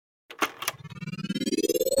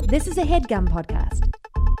This is a HeadGum podcast.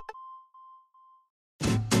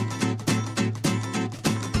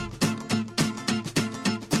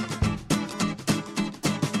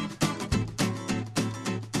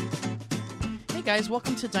 Hey guys,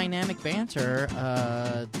 welcome to Dynamic Banter,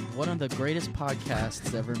 one of the greatest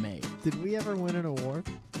podcasts ever made. Did we ever win an award?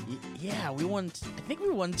 Yeah, we won. I think we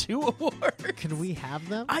won 2 awards. Can we have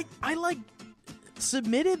them? I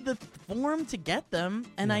submitted the form to get them,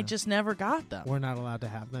 and I Yeah. just never got them. We're not allowed to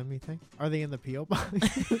have them, you think? Are they in the P.O. box?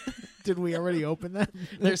 Did we already open them?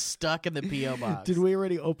 They're stuck in the P.O. box. Did we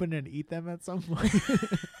already open and eat them at some point?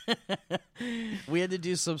 We had to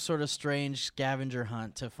do some sort of strange scavenger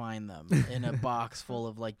hunt to find them in a box full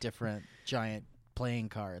of like different giant playing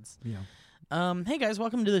cards. Yeah. Hey guys,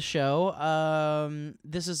 welcome to the show.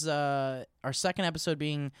 This is our second episode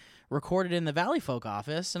being recorded in the Valley Folk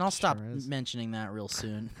office, and I'll stop Sure is. mentioning that real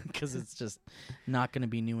soon because it's just not going to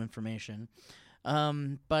be new information.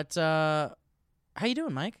 But how you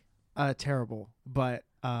doing, Mike? Terrible, but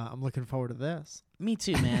I'm looking forward to this. Me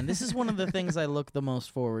too, man. This is one of the things I look the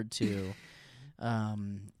most forward to.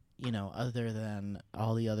 Other than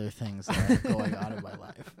all the other things that are going on in my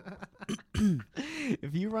life.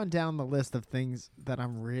 If you run down the list of things that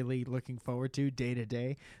I'm really looking forward to day to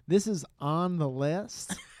day, this is on the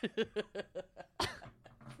list.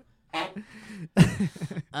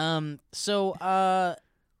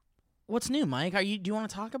 What's new, Mike? Do you want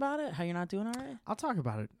to talk about it? How you're not doing all right? I'll talk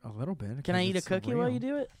about it a little bit. Can I 'cause eat a it's cookie while real. you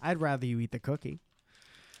do it? I'd rather you eat the cookie.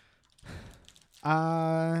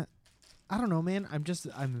 I don't know, man.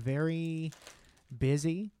 I'm very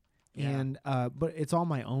busy, Yeah. and but it's all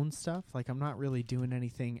my own stuff. Like I'm not really doing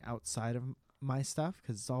anything outside of my stuff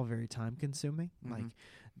because it's all very time consuming. Mhm. Like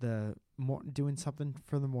doing something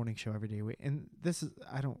for the morning show every day. And this is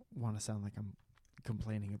I don't want to sound like I'm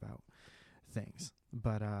complaining about things,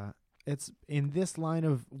 but it's in this line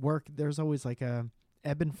of work. There's always like a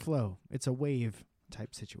ebb and flow. It's a wave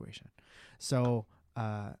type situation. So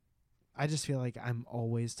I just feel like I'm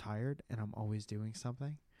always tired and I'm always doing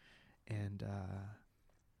something. And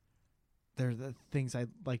there are the things I'd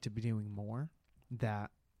like to be doing more that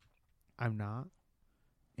I'm not.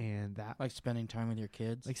 And that Like spending time with your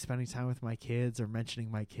kids? like spending time with my kids or mentioning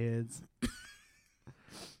my kids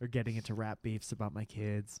or getting into rap beefs about my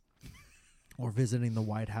kids or visiting the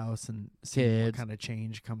White House and seeing what Kids. kind of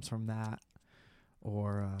change comes from that.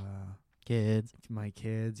 Or kids. my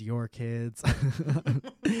kids, your kids.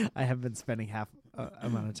 I have been spending half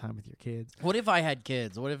amount of time with your kids, What if I had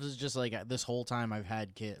kids? What if it's just like this whole time I've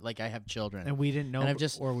had kids? Like I have children. and we didn't know, And I've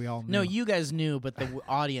just- or we all knew. No, you guys knew, but the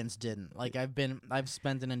audience didn't. Like I've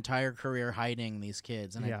spent an entire career hiding these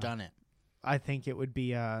kids, and Yeah. I've done it. I think it would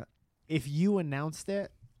be if you announced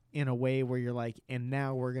it in a way where you're like, and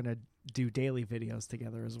now we're gonna do daily videos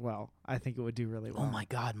together as well. I think it would do really well. Oh my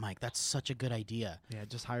God, Mike, that's such a good idea. Yeah,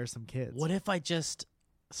 just hire some kids. What if I just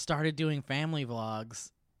started doing family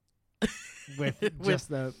vlogs with with- just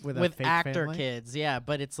the with a with fake actor family? kids? Yeah,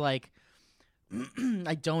 but it's like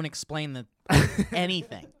I don't explain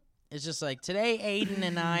anything. It's just like today, Aiden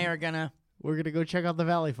and I are gonna. We're gonna go check out the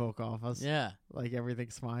Valley Folk office. Yeah, Like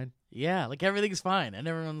everything's fine. yeah, like everything's fine, and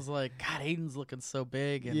everyone's like, God, Aiden's looking so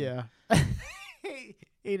big. And Yeah.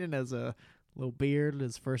 Aiden has a little beard,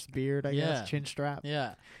 his first beard, I Yeah. guess, chin strap.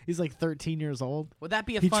 yeah. He's like 13 years old. Would that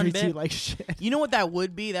be a He fun treats bit? you like shit. You know what that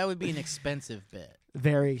would be? That would be an expensive bit.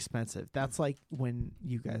 Very expensive. That's like when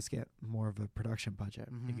you guys get more of a production budget.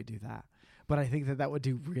 You Mhm. could do that. But I think that would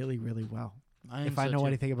do really, really well. I If think I so, know too.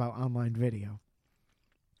 anything about online video.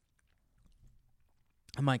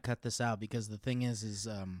 I might cut this out because the thing is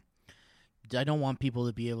I don't want people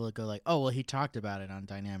to be able to go like, oh, well, he talked about it on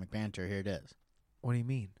Dynamic Banter. Here it is. What do you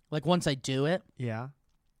mean? Like once I do it, Yeah.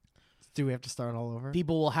 Do we have to start all over?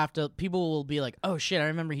 people will be like, oh shit, I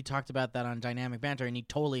remember he talked about that on Dynamic Banter and he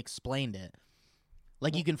totally explained it.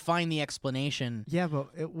 Like you can find the explanation. Yeah,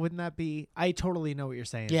 but wouldn't that be... I totally know what you're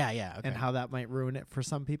saying. Yeah, yeah. Okay. And how that might ruin it for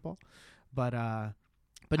some people. But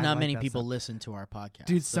but I not like many that people stuff. listen to our podcast. dude,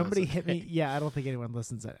 so it's somebody hit okay. me. Yeah, I don't think anyone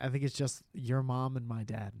listens to it. I think it's just your mom and my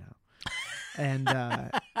dad now. And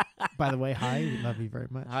by the way, hi, we love you very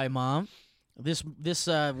much. Hi, Mom. This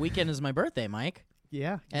weekend is my birthday, Mike.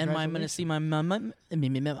 Yeah. And I'm going to congratulations. see my mom,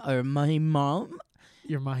 or my mom.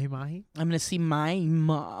 Your mahi mahi. I'm going to see my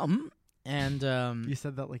mom. And You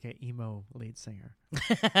said that like an emo lead singer.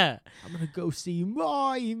 I'm gonna go see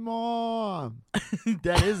my mom.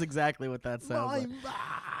 that is exactly what that sounds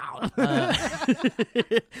My like.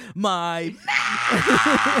 mom.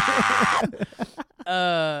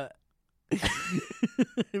 My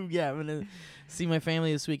Yeah, I'm gonna see my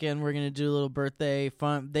family this weekend. We're gonna do a little birthday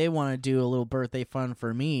fun. They want to do a little birthday fun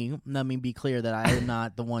for me. Let me be clear that I am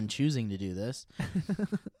not the one choosing to do this.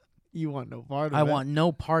 You want no part of it. I want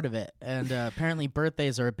no part of it. And apparently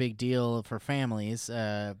birthdays are a big deal for families,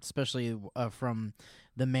 especially from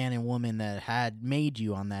the man and woman that had made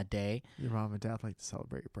you on that day. Your mom and dad like to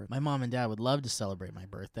celebrate your birthday. My mom and dad would love to celebrate my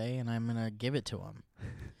birthday, and I'm going to give it to them.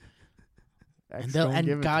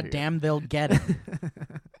 And goddamn, they'll get it.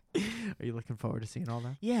 Are you looking forward to seeing all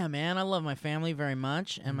that? Yeah, man. I love my family very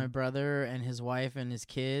much, and my brother and his wife and his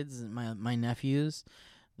kids, and my nephews.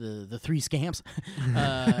 The three scamps,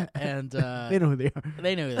 and They know who they are.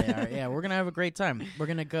 They know who they are. Yeah, we're gonna have a great time. We're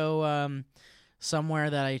gonna go somewhere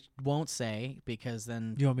that I won't say because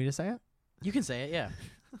then You want me to say it? you can say it. Yeah,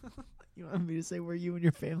 You want me to say where you and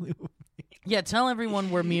your family will be? yeah. Tell everyone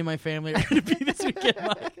where me and my family are gonna be this weekend,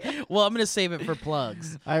 Mike. Well, I'm gonna save it for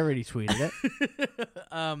plugs. I already tweeted it.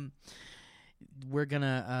 We're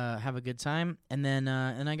gonna have a good time, and then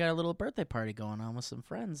and I got a little birthday party going on with some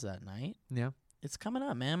friends that night. Yeah. It's coming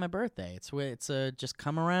up, man. My birthday. It's just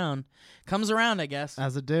comes around, I guess.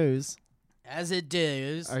 As it does. As it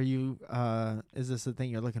does. Are you, is this a thing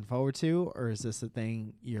you're looking forward to, or is this a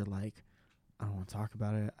thing you're like, I don't want to talk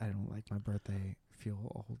about it. I don't like my birthday. Feel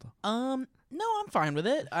old. No, I'm fine with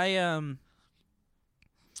it.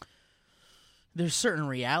 There's certain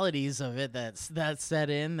realities of it that set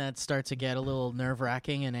in that start to get a little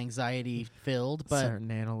nerve-wracking and anxiety-filled, but certain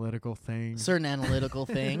analytical things.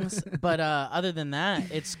 But other than that,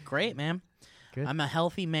 it's great, man. Good. I'm a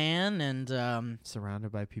healthy man, and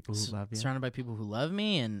surrounded by people who love you. Surrounded by people who love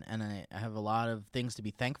me, and I have a lot of things to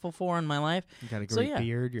be thankful for in my life. You got a great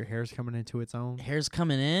beard. Your hair's coming into its own. Hair's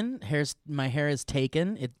coming in. My hair is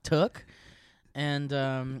taken. It took, and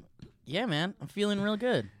yeah, man, I'm feeling real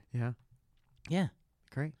good. Yeah. Yeah.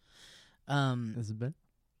 Great. This has been.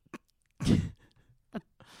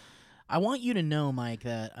 I want you to know, Mike,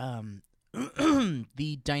 that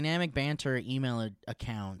the Dynamic Banter email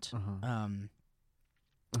account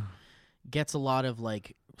gets a lot of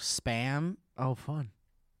like spam. Oh, fun.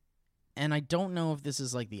 And I don't know if this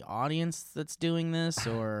is like the audience that's doing this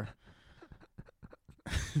or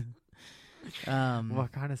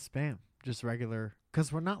what kind of spam? Just regular.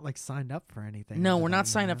 Because we're not like signed up for anything. No, we're not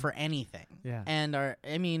signed up for anything. Yeah. And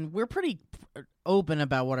we're pretty open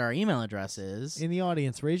about what our email address is. In the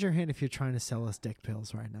audience, raise your hand if you're trying to sell us dick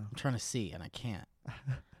pills right now. I'm trying to see, and I can't.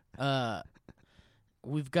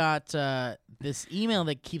 We've got this email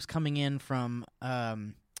that keeps coming in from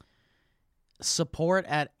support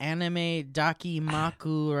at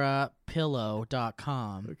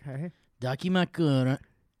animedakimakurapillow.com. Okay. Dakimakura.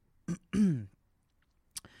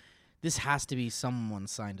 This has to be someone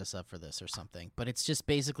signed us up for this or something. But it's just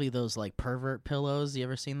basically those like pervert pillows. You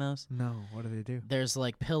ever seen those? No. What do they do? There's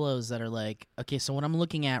like pillows that are like, okay, so what I'm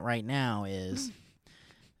looking at right now is,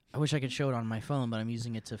 I wish I could show it on my phone, but I'm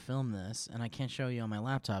using it to film this, and I can't show you on my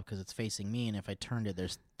laptop because it's facing me, and if I turned it,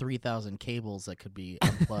 there's 3,000 cables that could be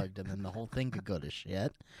unplugged, and then the whole thing could go to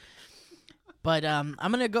shit. But I'm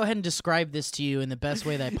going to go ahead and describe this to you in the best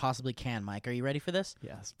way that I possibly can, Mike. Are you ready for this?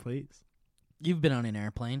 Yes, please. You've been on an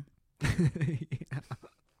airplane.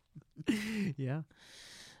 Yeah.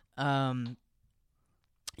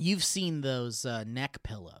 You've seen those neck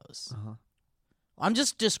pillows. Uh-huh. I'm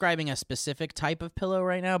just describing a specific type of pillow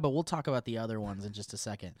right now, but we'll talk about the other ones in just a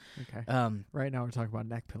second. Okay. Right now we're talking about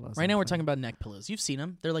neck pillows. Right now we're talking about neck pillows. You've seen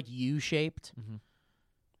them. They're like U-shaped. Mm-hmm.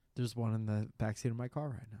 There's one in the backseat of my car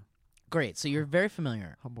right now. Great. So you're very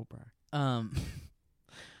familiar. Humble brag.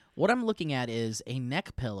 What I'm looking at is a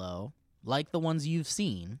neck pillow like the ones you've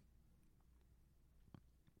seen.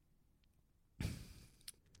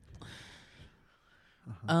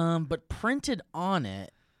 But printed on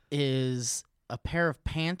it is a pair of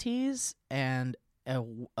panties and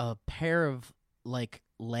a pair of like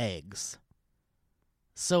legs.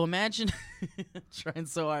 So imagine trying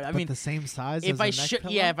so hard. I mean, the same size. If as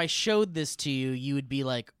if I showed this to you, you would be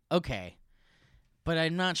like, okay, but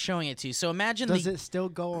I'm not showing it to you. So imagine. Does it still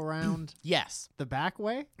go around? Yes. The back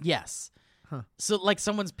way. Yes. Huh. So like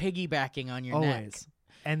someone's piggybacking on your neck. Always.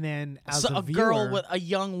 And then as so a viewer, girl with a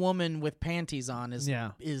young woman with panties on is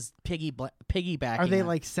piggybacking. Are they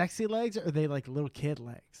like sexy legs or are they like little kid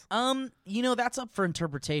legs? That's up for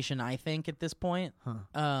interpretation, I think, at this point.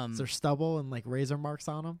 Huh. Is there stubble and like razor marks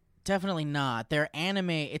on them? Definitely not. They're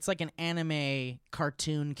anime. It's like an anime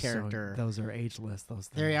cartoon character. So those are ageless. Those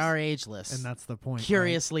things. They are ageless, and that's the point.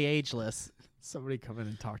 Curiously ageless. Somebody come in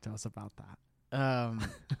and talk to us about that.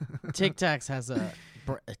 Tic Tac's has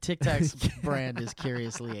Tic Tac's brand is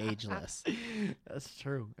curiously ageless. That's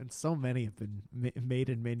true. And so many have been made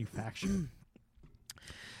and manufactured.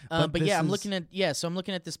 But yeah, I'm looking at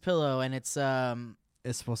this pillow, and it's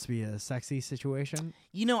It's supposed to be a sexy situation.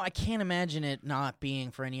 I can't imagine it not being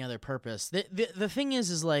for any other purpose. The thing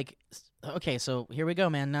is like, okay, so here we go,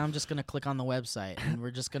 man. Now I'm just gonna click on the website, and we're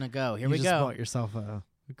just gonna go. Here we You go. just bought yourself a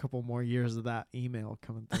couple more years of that email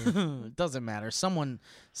coming through. It doesn't matter. Someone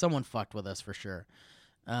fucked with us for sure.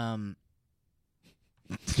 Is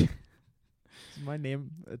my name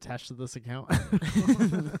attached to this account?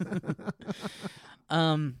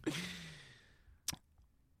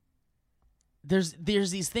 There's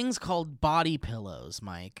these things called body pillows,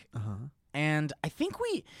 Mike. Uh-huh. And I think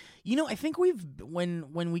we've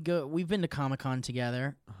been to Comic-Con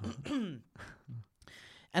together. Uh-huh.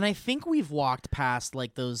 And I think we've walked past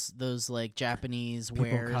like those like Japanese People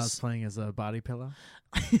wares. cosplaying as a body pillow.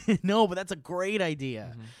 No, but that's a great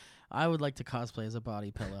idea. Mhm. I would like to cosplay as a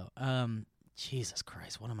body pillow. Jesus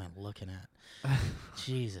Christ, what am I looking at?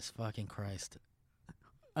 Jesus fucking Christ.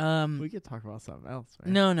 We could talk about something else,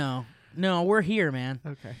 man. No, we're here, man.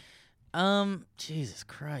 Okay. Jesus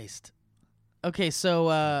Christ. Okay, so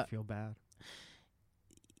I feel bad.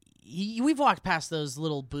 we've walked past those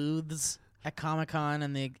little booths at Comic-Con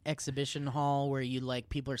and the exhibition hall where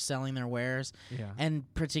people are selling their wares, Yeah.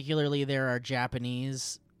 and particularly there are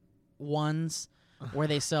Japanese ones where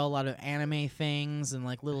they sell a lot of anime things and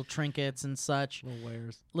like little trinkets and such.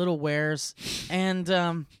 Little wares. And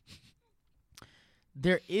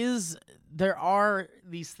there are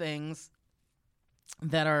these things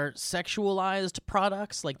that are sexualized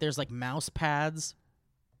products, like there's like mouse pads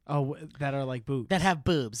Oh, that are like boobs. that have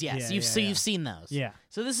boobs. Yes, Yeah, yeah. you've seen those. Yeah.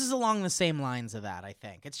 So this is along the same lines of that, I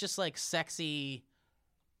think. It's just like sexy.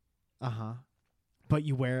 Uh-huh. But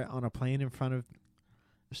you wear it on a plane in front of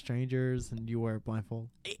strangers and you wear it blindfold.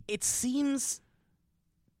 It seems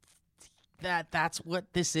that that's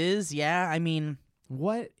what this is. Yeah, I mean,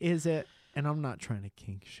 What is it? And I'm not trying to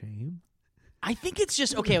kink shame. I think it's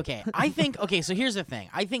just okay. I think okay, so here's the thing.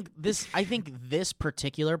 I think this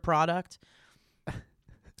particular product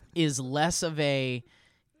is less of a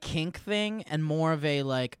kink thing and more of a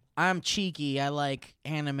like, I'm cheeky, I like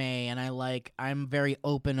anime, and I'm very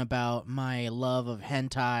open about my love of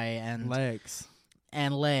hentai and Legs.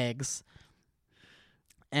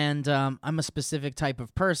 And I'm a specific type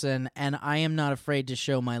of person, and I am not afraid to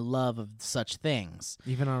show my love of such things.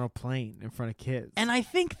 Even on a plane in front of kids. And I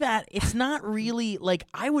think that it's not really, like,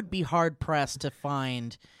 I would be hard-pressed to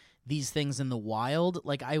find these things in the wild.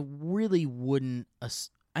 Like, I really wouldn't,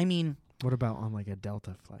 I mean... What about on, like, a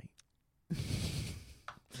Delta flight?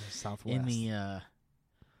 Southwest.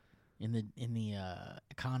 In the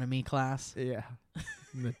economy class? Yeah.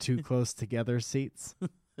 In the too close together seats.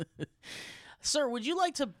 Sir, would you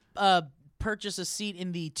like to purchase a seat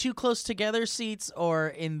in the too close together seats or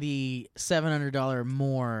in the $700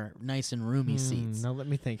 more nice and roomy seats? Now let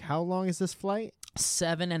me think. How long is this flight?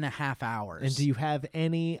 7.5 hours. And do you have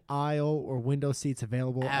any aisle or window seats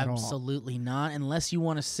available at all? Absolutely not, unless you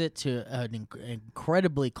want to sit to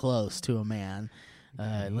incredibly close to a man.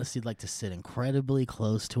 Unless you'd like to sit incredibly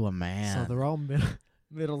close to a man. So they're all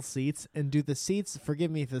middle seats. And do the seats,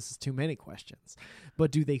 forgive me if this is too many questions,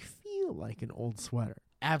 but do they feel like an old sweater?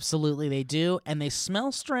 Absolutely they do, and they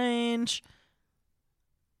smell strange.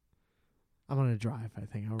 I'm going to drive, I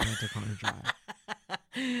think. I'll rent a car and drive.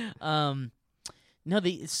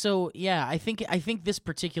 I think this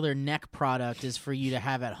particular neck product is for you to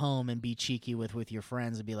have at home and be cheeky with your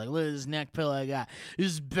friends and be like, look at this neck pillow I got.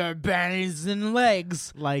 This bannies and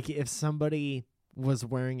legs. Like if somebody was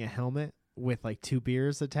wearing a helmet with like 2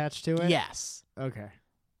 beers attached to it? Yes. Okay.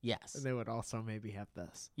 Yes. They would also maybe have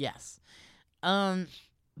this. Yes.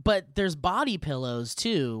 But there's body pillows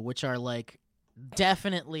too, which are like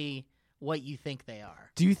definitely what you think they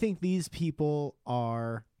are. Do you think these people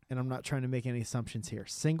are, and I'm not trying to make any assumptions here,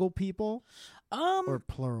 single people or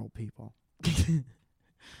plural people?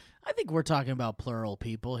 I think we're talking about plural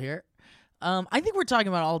people here. I think we're talking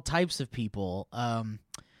about all types of people.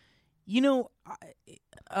 You know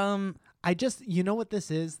what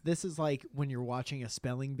this is? This is like when you're watching a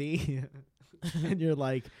spelling bee and you're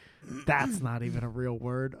like, that's not even a real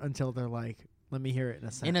word until they're like, let me hear it in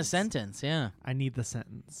a sentence. In a sentence, yeah. I need the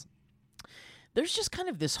sentence. There's just kind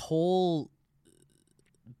of this whole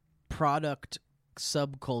product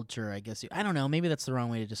subculture, I guess. I don't know. Maybe that's the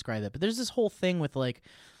wrong way to describe it. But there's this whole thing with like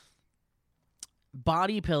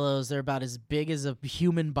body pillows. They're about as big as a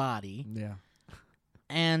human body. Yeah.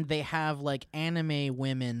 And they have like anime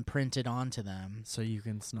women printed onto them. So you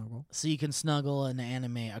can snuggle. So you can snuggle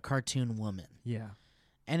a cartoon woman. Yeah.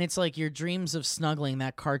 And it's like your dreams of snuggling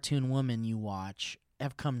that cartoon woman you watch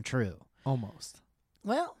have come true. Almost.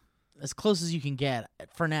 Well, as close as you can get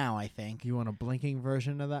for now, I think. You want a blinking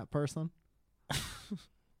version of that person?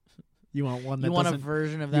 You want one that You want a doesn't.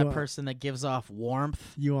 version of you that want- person that gives off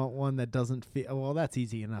warmth? You want one that doesn't feel. Well, that's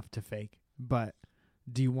easy enough to fake. But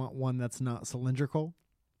do you want one that's not cylindrical?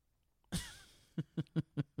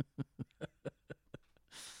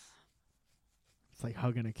 It's like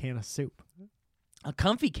hugging a can of soup. A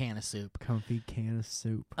comfy can of soup. Comfy can of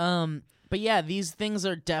soup. But yeah, these things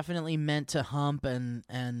are definitely meant to hump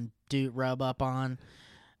and do rub up on.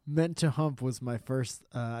 Meant to hump was my first.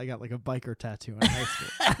 I got like a biker tattoo in high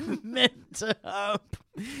school. Meant to hump.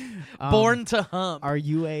 Born to hump. Are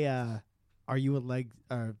you a leg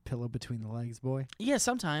pillow between the legs boy? Yeah,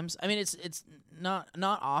 sometimes. I mean, it's not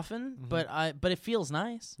often, Mhm. but it feels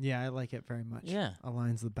nice. Yeah, I like it very much. Yeah.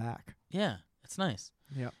 Aligns the back. Yeah, it's nice.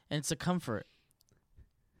 Yeah. And it's a comfort.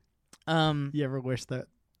 You ever wish that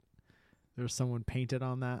there was someone painted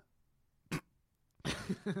on that?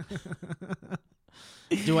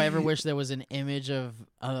 Do I ever wish there was an image of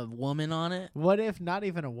a woman on it? What if not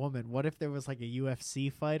even a woman? What if there was like a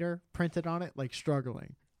UFC fighter printed on it, like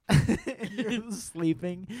struggling? You're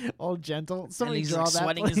sleeping, all gentle. Somebody he's, draw like, that.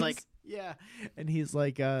 sweating. He's please. like- yeah, and he's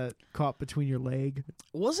like caught between your leg.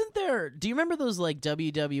 Wasn't there? Do you remember those like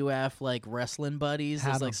WWF like wrestling buddies?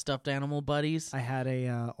 Had Those 'em. like stuffed animal buddies. I had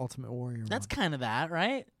a Ultimate Warrior. That's one. kind of that,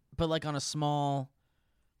 right? But like on a small,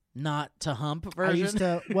 not to hump version. I used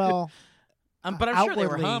to. Well, but I'm sure they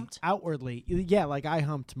were outwardly- humped. Outwardly, yeah, like I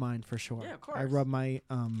humped mine for sure. Yeah, of I course. rubbed my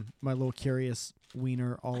my little curious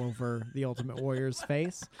wiener all over the Ultimate Warrior's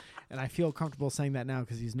face, and I feel comfortable saying that now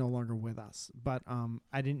because he's no longer with us. But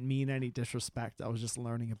I didn't mean any disrespect. I was just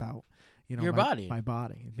learning about Your my, body. my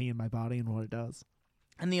body, me and my body, and what it does.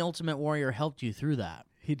 And the Ultimate Warrior helped you through that.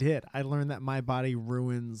 He did. I learned that my body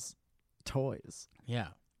ruins toys. Yeah.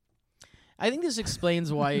 I think this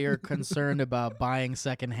explains why you're concerned about buying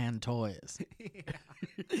secondhand toys.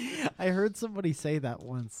 I heard somebody say that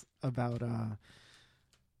once about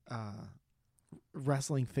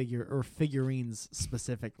wrestling figure or figurines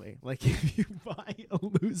specifically. Like if you buy a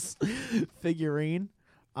loose figurine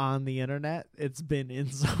on the internet, it's been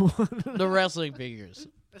in someone The wrestling figures,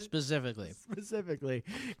 specifically. specifically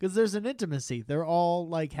because there's an intimacy. They're all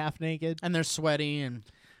like half naked. And they're sweaty and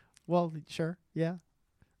Well, sure, yeah,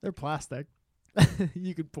 they're plastic.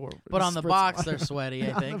 You could pour, but on the spritz box water they're sweaty,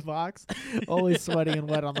 I on think. the box, always sweaty and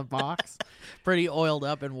wet on the box. Pretty oiled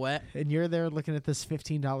up and wet. And you're there looking at this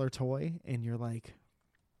 $15 toy, and you're like,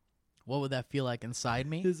 What would that feel like inside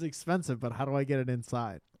me? "This is expensive, but how do I get it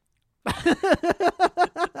inside?"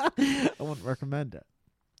 I wouldn't recommend it.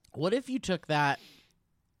 What if you took that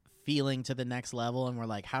feeling to the next level and were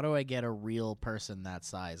like, how do I get a real person that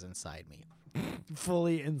size inside me?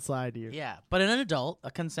 Fully inside you. Yeah, but an adult,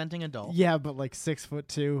 a consenting adult. Yeah, but like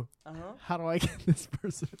 6'2". Uh-huh. How do I get this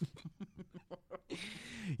person?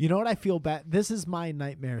 You know what I feel bad? This is my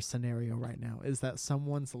nightmare scenario right now, is that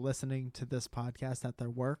someone's listening to this podcast at their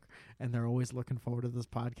work, and they're always looking forward to this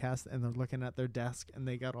podcast, and they're looking at their desk, and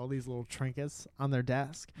they got all these little trinkets on their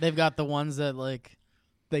desk They've got the ones that like,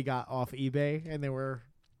 they got off eBay, and they were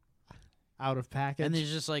out of package. and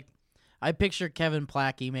there's just like, I picture Kevin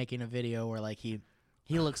Plackey making a video where like he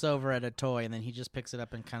looks over at a toy and then he just picks it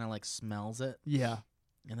up and kind of like smells it yeah,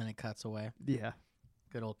 and then it cuts away. yeah.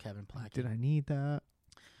 Good old Kevin Plackey. Did I need that?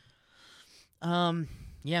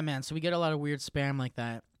 Yeah, man. So we get a lot of weird spam like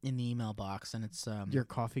that in the email box, and it's Your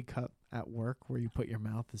coffee cup at work where you put your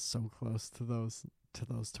mouth is so close to those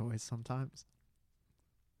toys sometimes.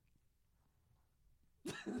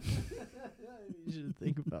 You should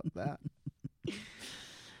think about that.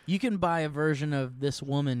 You can buy a version of this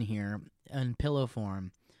woman here in pillow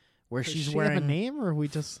form, where Does she's she wearing. have a name, or are we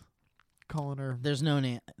just calling her There's no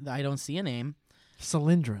name. I don't see a name,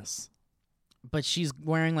 Cylindrus? but she's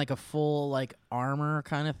wearing like a full like armor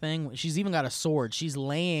kind of thing. She's even got a sword. She's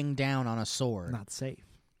laying down on a sword. Not safe.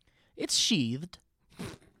 It's sheathed,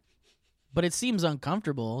 but it seems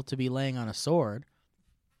uncomfortable to be laying on a sword.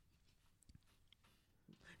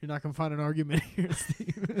 You're not gonna find an argument here,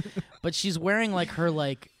 Steve. But she's wearing like her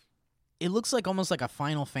like. It looks like almost like a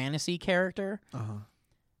Final Fantasy character.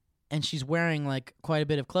 And she's wearing like quite a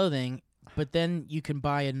bit of clothing, but then you can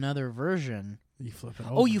buy another version. You flip it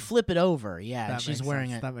over. Oh, you flip it over. Yeah, and That she's makes wearing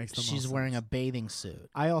sense. a That makes the she's most wearing a sense. bathing suit.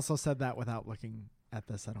 I also said that without looking at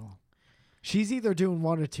this at all. She's either doing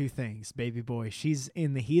one or two things, baby boy. She's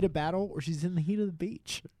in the heat of battle, or she's in the heat of the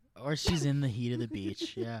beach. Or she's in the heat of the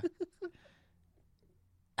beach. Yeah.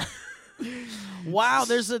 Wow,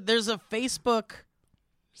 there's a Facebook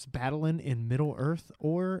She's battling in Middle Earth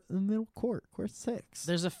or the Middle Court, Court 6.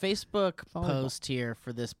 there's a Facebook Volleyball. post here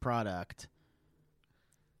for this product.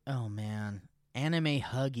 Oh man. Anime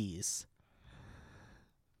Huggies.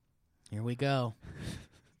 Here we go.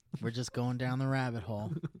 We're just going down the rabbit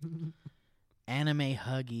hole. Anime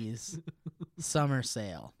Huggies summer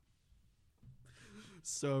sale.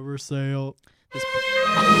 Summer sale.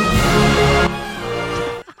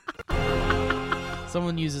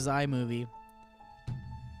 Someone uses iMovie.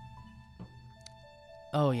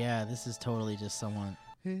 Oh yeah, this is totally just someone.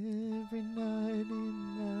 Every night in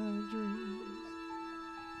my dreams.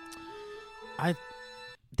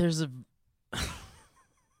 There's a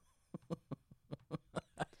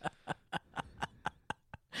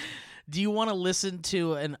Do you want to listen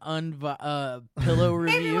to an pillow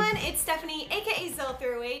review? Hey everyone, it's Stephanie, aka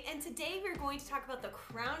Zell08, and today we're going to talk about the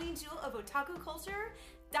crowning jewel of otaku culture,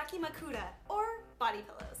 Dakimakura, or body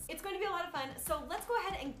pillows. It's going to be a lot of fun, so let's go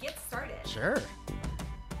ahead and get started. Sure.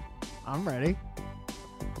 I'm ready.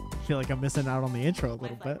 Feel like I'm missing out on the intro a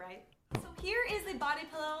little Lifelike, bit. right? So here is a body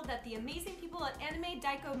pillow that the amazing people at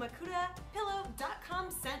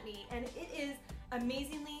AnimeDaikoMakuraPillow.com sent me, and it is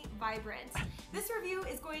amazingly vibrant. This review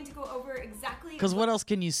is going to go over exactly Because what else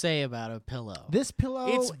can you say about a pillow? This pillow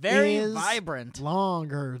It's very is vibrant.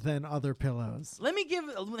 longer than other pillows. Let me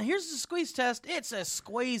here's the squeeze test. It's a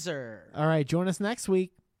squeezer. All right, join us next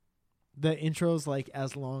week. The intro's like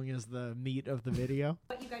as long as the meat of the video.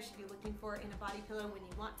 what you guys should be looking for in a body pillow when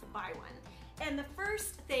you want to buy one. And the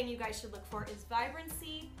first thing you guys should look for is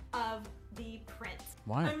vibrancy of the print.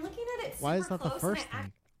 Why? I'm looking at it super Why is that the close first and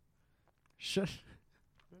thing?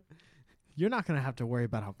 You're not going to have to worry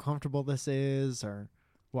about how comfortable this is or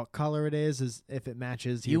what color it is if it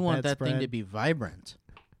matches your You want that bedspread. thing to be vibrant.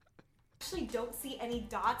 actually don't see any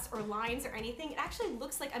dots or lines or anything. It actually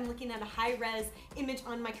looks like I'm looking at a high-res image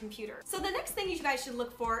on my computer. So the next thing you guys should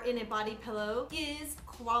look for in a body pillow is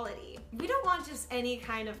quality. We don't want just any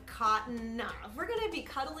kind of cotton. Nah, if we're gonna be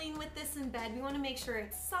cuddling with this in bed, we wanna make sure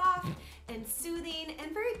it's soft and soothing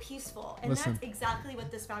and very peaceful. And Listen. that's exactly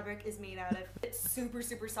what this fabric is made out of. It's super,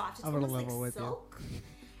 super soft. It's I'm gonna almost level like with you. silk.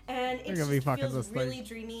 And it You're gonna be just fucking feels this thing. really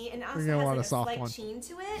dreamy and also You're gonna has want like a soft slight one. sheen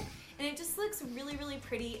to it. And it just looks really, really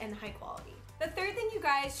pretty and high quality. The third thing you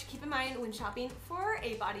guys should keep in mind when shopping for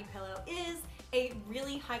a body pillow is a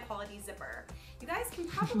really high quality zipper. You guys can't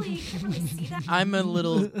really see that. I'm a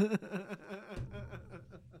little.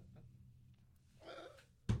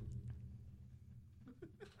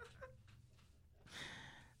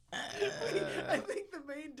 I think the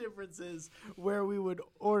main difference is where we would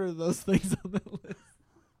order those things on the list.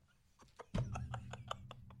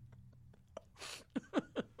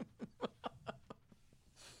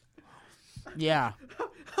 Yeah.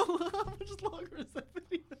 How much longer is that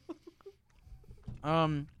video?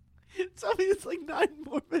 Tell me it's like 9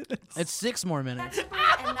 more minutes. It's 6 more That minutes. zipper,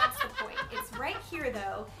 and that's the point. It's right here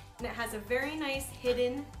though, and it has a very nice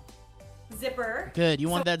hidden zipper. Good. You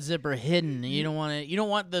want that zipper hidden. You don't want it. You don't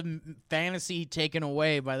want the fantasy taken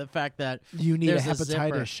away by the fact that You need a there's a zipper.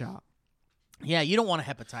 hepatitis shot. Yeah, you don't want a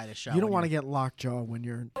hepatitis shot. You don't when want to you're- get lockjaw when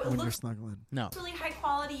you're looks- snuggling. No. It's really high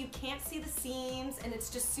quality. You can't see the seams, and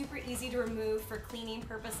it's just super easy to remove for cleaning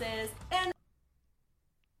purposes. And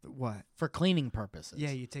What? For cleaning purposes.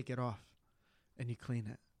 Yeah, you take it off and you clean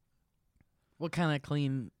it. What kind of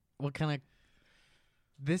clean? What kind of?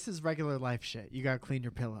 This is regular life shit. You gotta clean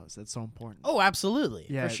your pillows. That's so important. Oh, absolutely.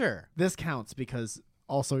 Yeah. For sure. This counts because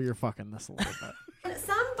also you're fucking this a little bit.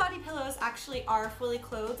 some body pillows actually are fully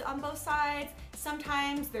clothed on both sides.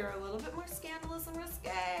 Sometimes they're a little bit more scandalous and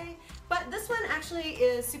risque. But this one actually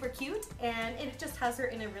is super cute, and it just has her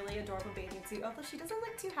in a really adorable bathing suit, although she doesn't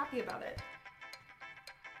look too happy about it.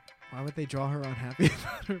 Why would they draw her unhappy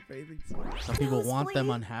about her bathing suit? Some people want them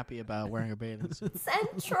Mostly. unhappy about wearing a bathing suit.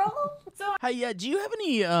 Central. So Hey, yeah. Do you have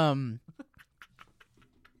any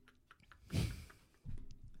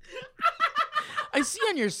I see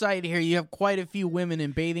on your site here you have quite a few women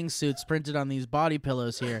in bathing suits printed on these body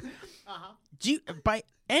pillows here. Do you, by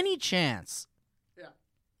any chance,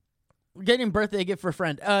 getting a birthday gift for a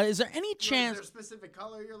friend? Is there any chance? Is there a specific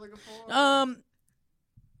color you're looking for?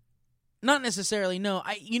 Not necessarily. No.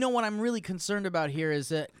 You know what I'm really concerned about here is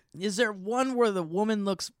that is there one where the woman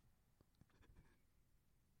looks?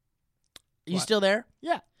 You What? still there?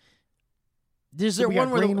 Yeah. Is there we one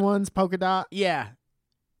got where green the ones, polka dot. yeah?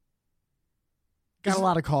 Got Is- a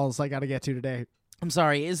lot of calls I got to get to today. I'm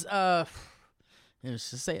sorry. Let's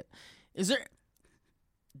just say it. Is there?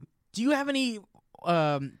 Do you have any?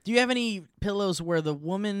 Do you have any pillows where the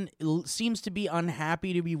woman seems to be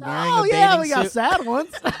unhappy to be wearing Oh a yeah, bathing we got suit? sad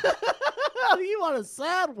ones. You want a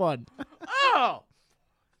sad one? Oh,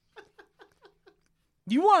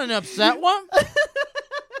 you want an upset one?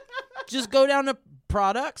 Just go down to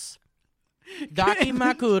products,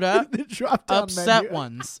 Dakimakura, The drop-down upset menu.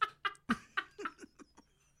 ones.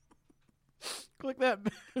 Click that.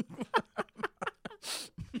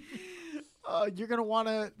 You're gonna want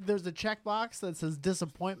to. There's a checkbox that says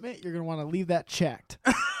disappointment. You're gonna want to leave that checked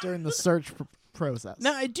during the search process.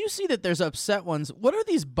 Now I do see that there's upset ones. What are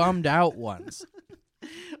these bummed out ones?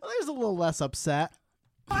 Well, there's a little less upset.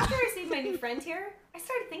 After I received my new friend here, I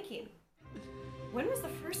started thinking, when was the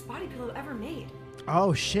first body pillow ever made?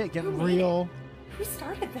 Oh shit, getting Who made real, Who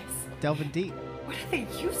started this? delving deep. What are they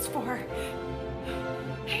used for?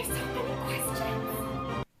 I have so many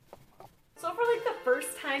questions. So for like the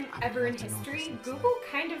first time ever in history, Google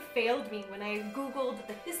kind of failed me when I Googled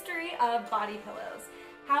the history of body pillows.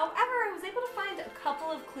 However, I was able to find a couple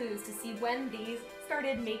of clues to see when these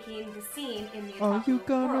started making the scene in the Are you otaku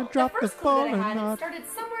gonna world. drop the the first clue ball that I or had not? started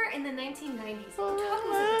somewhere in the 1990s. Oh,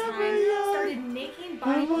 Otakus at the time yeah. started making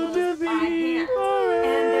body I want pillows to by be hand. forever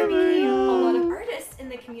And there became a lot of young. artists in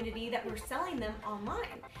the community that were selling them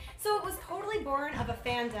online. So it was totally born of a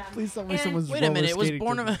fandom. Please tell me And- someone's Wait a minute. It was roller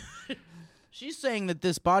born of skating a. She's saying that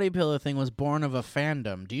this body pillow thing was born of a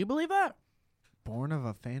fandom. Do you believe that? Born of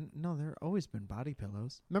a fan? No, there always been body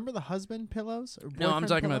pillows. Remember the husband pillows? Or No, I'm boyfriend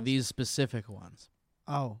talking about pillows? these specific ones.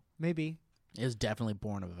 Oh, maybe. It was definitely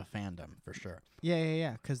born of a fandom for sure.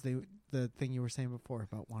 Yeah. Because the thing you were saying before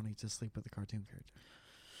about wanting to sleep with a cartoon character.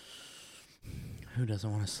 Who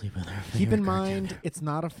doesn't want to sleep with her? Keep favorite in cartoon? mind, it's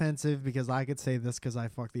not offensive because I could say this because I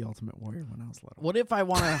fucked the Ultimate Warrior when I was little. What if I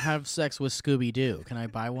want to have sex with Scooby Doo? Can I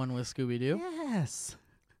buy one with Scooby Doo? Yes.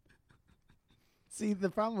 See, the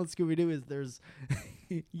problem with Scooby Doo is there's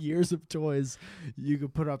years of toys you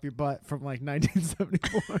could put up your butt from like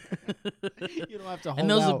 1974. You don't have to hold And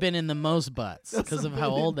those out. have been in the most butts because of how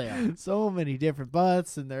old they are. So many different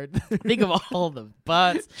butts, and they're Think of all the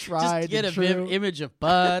butts. tried Just get and a true. image of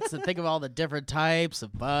butts and think of all the different types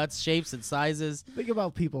of butts, shapes, and sizes. Think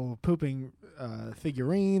about people pooping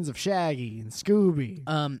figurines of Shaggy and Scooby.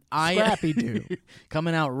 Scrappy Doo.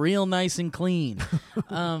 Coming out real nice and clean.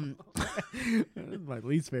 That is my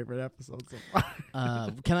least favorite episode so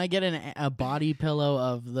far. Can I get a body pillow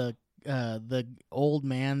of the old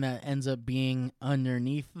man that ends up being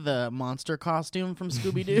underneath the monster costume from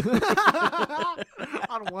Scooby Doo?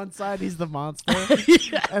 On one side, he's the monster,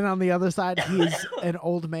 and on the other side, he's an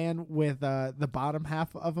old man with the bottom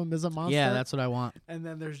half of him is a monster. Yeah, that's what I want. And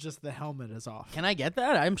then there's just the helmet is off. Can I get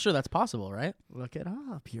that? I'm sure that's possible, right? Look it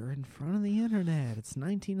up. You're in front of the internet. It's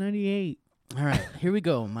 1998. All right, here we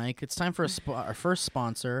go, Mike. It's time for our first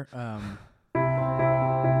sponsor.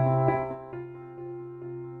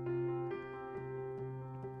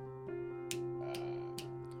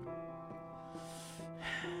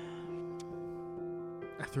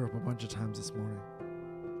 I threw up a bunch of times this morning.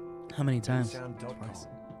 How many times? Twice.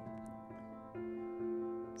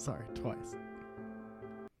 Sorry, twice.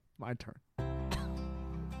 My turn.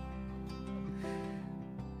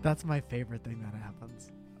 That's my favorite thing that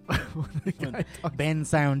happens. When the guy talks-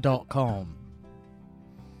 bensound.com.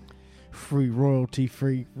 free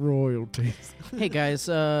royalties. Hey guys,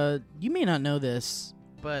 you may not know this,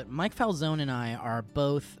 but Mike Falzone and I are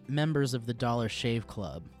both members of the Dollar Shave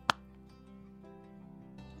Club.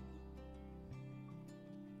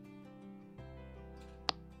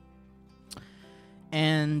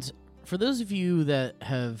 And for those of you that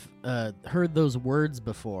have heard those words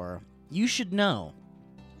before, you should know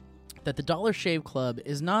that the Dollar Shave Club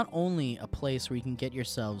is not only a place where you can get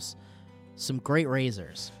yourselves some great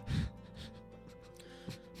razors,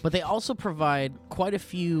 but they also provide quite a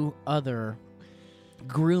few other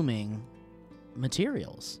grooming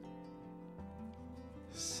materials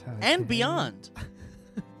and beyond.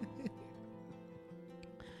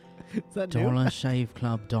 Is that new?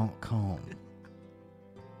 DollarShaveClub.com.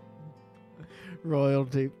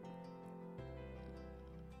 Royalty.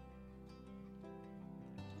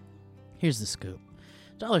 Here's the scoop.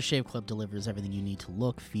 Dollar Shave Club delivers everything you need to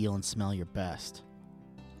look, feel, and smell your best.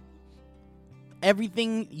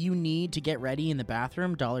 Everything you need to get ready in the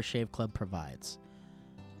bathroom, Dollar Shave Club provides.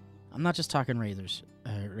 I'm not just talking razors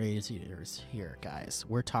here, guys.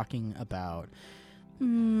 We're talking about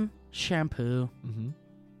shampoo, Mm-hmm.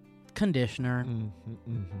 conditioner,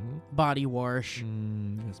 Mm-hmm. body wash,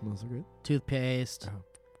 That smells so good. toothpaste, Oh.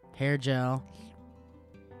 hair gel,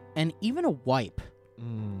 and even a wipe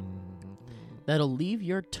that'll leave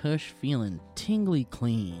your tush feeling tingly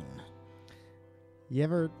clean. You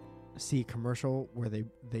ever see a commercial where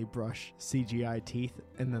they brush CGI teeth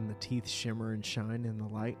and then the teeth shimmer and shine in the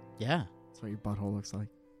light? Yeah. That's what your butthole looks like.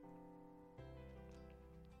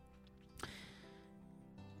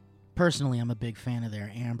 Personally, I'm a big fan of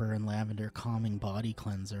their amber and lavender calming body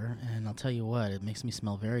cleanser, and I'll tell you what, it makes me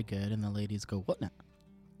smell very good, and the ladies go, "What now?"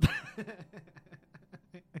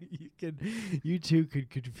 You you two could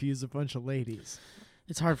confuse a bunch of ladies.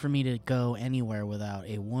 It's hard for me to go anywhere without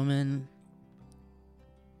a woman.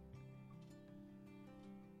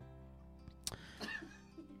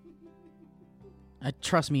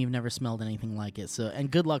 Trust me, you've never smelled anything like it. So,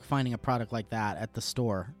 and good luck finding a product like that at the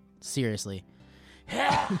store. Seriously.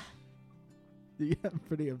 Yeah, I'm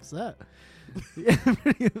pretty upset. Yeah, I'm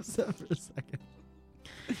pretty upset for a second.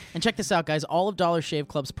 And check this out, guys. All of Dollar Shave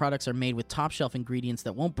Club's products are made with top-shelf ingredients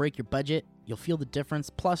that won't break your budget. You'll feel the difference.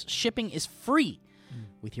 Plus, shipping is free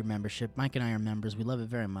with your membership. Mike and I are members. We love it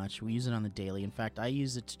very much. We use it on the daily. In fact, I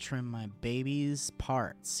use it to trim my baby's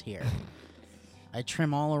parts here. I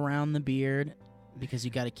trim all around the beard because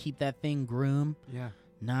you got to keep that thing groomed. Yeah.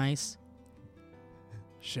 Nice.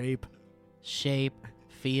 Shape,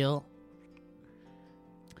 feel.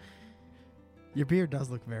 Your beard does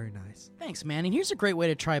look very nice. Thanks, man. And here's a great way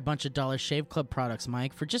to try a bunch of Dollar Shave Club products,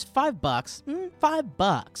 Mike. For just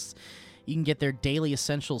 $5, you can get their Daily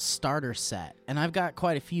Essentials starter set. And I've got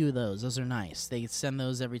quite a few of those. Those are nice. They send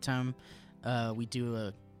those every time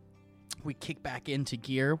we kick back into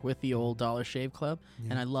gear with the old Dollar Shave Club.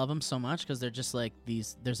 Yeah. And I love them so much because they're just like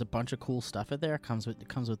these. There's a bunch of cool stuff in there. It comes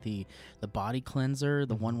with the body cleanser,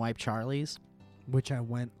 the One Wipe Charlies. Which I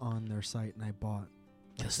went on their site and I bought.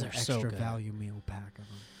 Because The they're so extra good. value meal pack of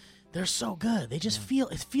them. They're so good. They just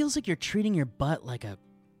it feels like you're treating your butt like a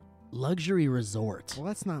luxury resort. Well,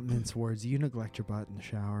 let's not mince words. You neglect your butt in the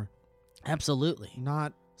shower. Absolutely.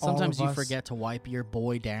 Not Sometimes all you of us. forget to wipe your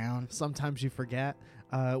boy down. Sometimes you forget.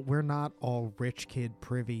 We're not all rich kid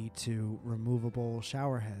privy to removable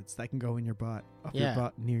shower heads that can go in your butt, up Yeah. your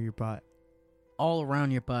butt, near your butt, All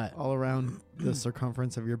around your butt. all around the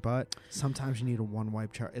circumference of your butt. Sometimes you need a one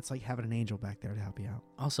wipe chart. It's like having an angel back there to help you out.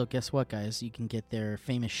 Also, guess what, guys? You can get their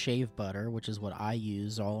famous shave butter, which is what I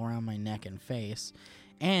use all around my neck and face,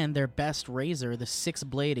 and their best razor, the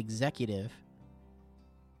 6-blade Executive.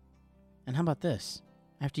 And how about this?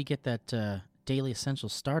 After you get that Daily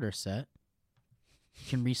Essentials starter set, you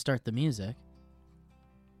can restart the music.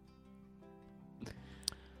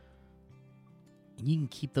 And you can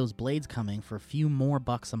keep those blades coming for a few more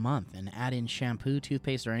bucks a month and add in shampoo,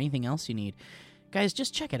 toothpaste, or anything else you need. Guys,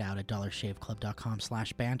 just check it out at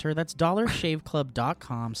dollarshaveclub.com/banter. That's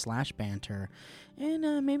dollarshaveclub.com/banter.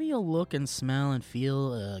 And maybe you'll look and smell and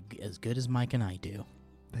feel as good as Mike and I do.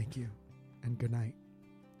 Thank you. And good night.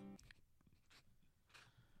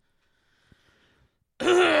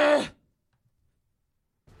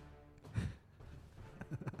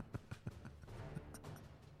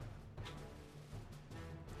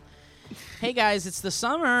 Hey guys, it's the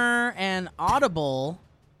summer and Audible,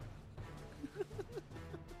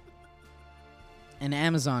 an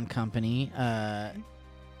Amazon company,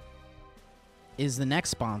 is the next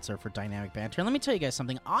sponsor for Dynamic Banter. And let me tell you guys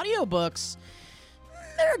something. Audiobooks,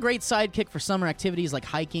 they're a great sidekick for summer activities like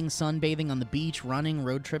hiking, sunbathing on the beach, running,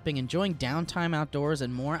 road tripping, enjoying downtime outdoors,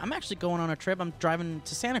 and more. I'm actually going on a trip. I'm driving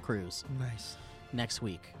to Santa Cruz Nice. next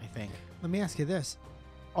week, I think. Let me ask you this.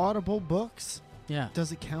 Audible books, Yeah.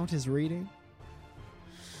 does it count as reading?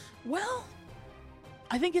 Well,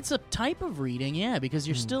 I think it's a type of reading, yeah, because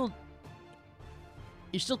you're still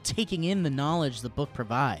taking in the knowledge the book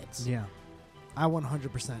provides. Yeah. I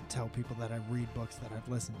 100% tell people that I read books that I've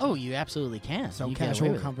listened to. Oh, you absolutely can. So You get away casual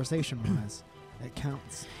with it. conversation-wise, it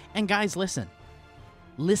counts. And guys, listen.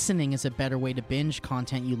 Listening is a better way to binge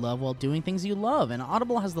content you love while doing things you love. And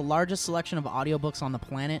Audible has the largest selection of audiobooks on the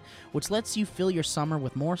planet, which lets you fill your summer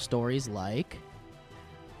with more stories like...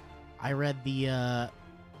 I read the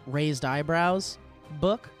Raised Eyebrows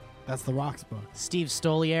book. That's the Rocks book. Steve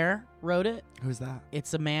Stoliar wrote it. Who's that?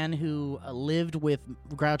 It's a man who lived with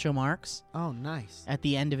Groucho Marx Oh, nice. at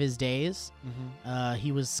the end of his days. Mm-hmm.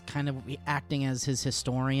 He was kind of acting as his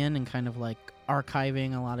historian and kind of like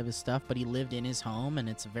archiving a lot of his stuff, but he lived in his home, and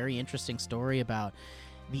it's a very interesting story about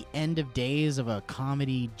the end of days of a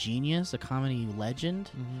comedy genius, a comedy legend.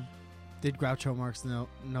 Mm-hmm. Did Groucho Marx know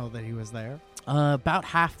that he was there? About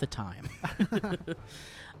half the time.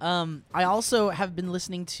 I also have been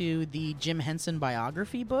listening to the Jim Henson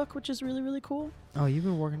biography book, which is really, really cool. Oh, you've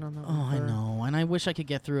been working on that one Oh, I for- know, and I wish I could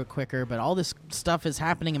get through it quicker, but all this stuff is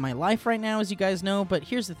happening in my life right now, as you guys know. But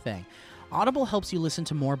here's the thing. Audible helps you listen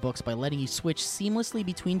to more books by letting you switch seamlessly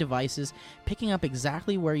between devices, picking up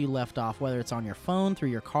exactly where you left off, whether it's on your phone, through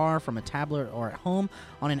your car, from a tablet, or at home.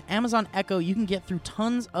 On an Amazon Echo, you can get through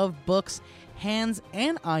tons of books, hands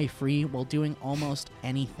and eye free, while doing almost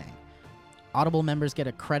anything. Audible members get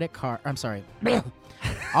a credit card. I'm sorry.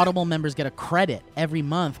 Audible members get a credit every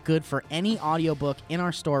month, good for any audiobook in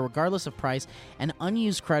our store, regardless of price, and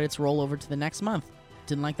unused credits roll over to the next month.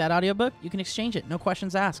 Didn't like that audiobook? You can exchange it, no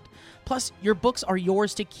questions asked. Plus, your books are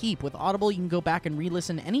yours to keep. With Audible, you can go back and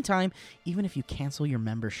re-listen anytime, even if you cancel your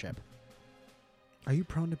membership. Are you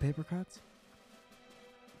prone to paper cuts?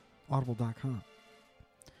 Audible.com.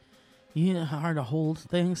 You know how hard to hold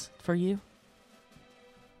things for you?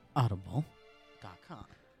 Audible.com.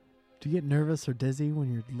 Do you get nervous or dizzy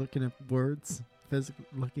when you're looking at words? Physically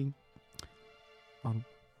looking?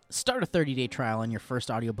 Start a 30-day trial and your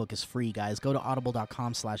first audiobook is free, guys. Go to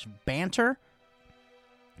audible.com/banter,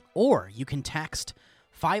 or you can text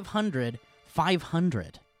 500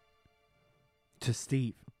 500 to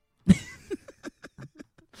Steve.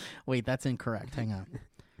 Wait, that's incorrect. Hang on.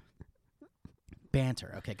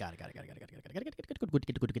 Banter. Okay, got it.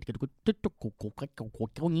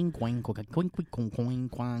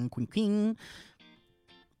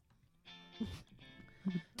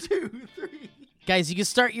 2, 3. Guys, you can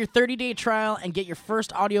start your 30-day trial and get your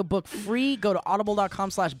first audiobook free. Go to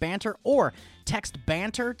audible.com/banter or text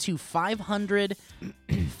banter to 500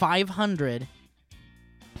 500.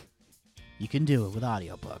 You can do it with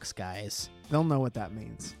audiobooks, guys. They'll know what that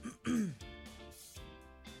means.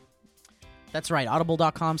 That's right,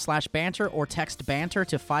 audible.com/banter or text banter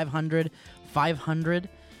to 500 500.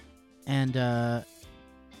 And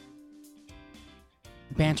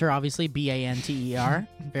banter, obviously, BANTER.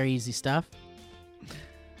 Very easy stuff.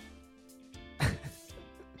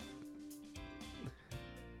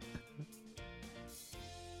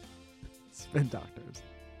 Spin doctors.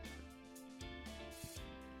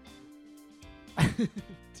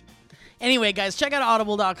 Anyway, guys, check out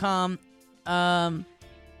audible.com.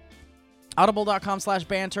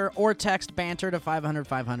 Audible.com/banter or text banter to 500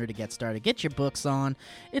 500 to get started. Get your books on.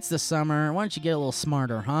 It's the summer. Why don't you get a little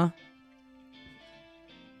smarter, huh?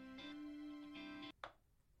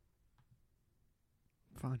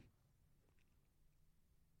 Fun.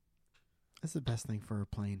 That's the best thing for a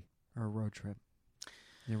plane or a road trip.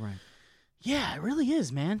 You're right. Yeah, it really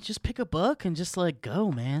is, man. Just pick a book and just like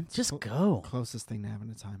go, man. Just go. Closest thing to having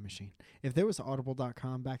a time machine. If there was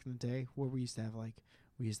audible.com back in the day where we used to have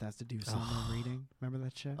to do summer reading. Remember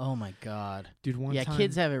that shit? Oh my god. Dude, one time.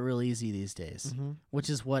 Kids have it real easy these days, Mhm. which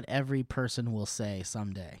is what every person will say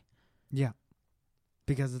someday. Yeah.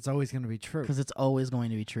 Because it's always going to be true. Because it's always going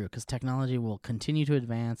to be true. Because technology will continue to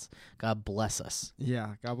advance. God bless us.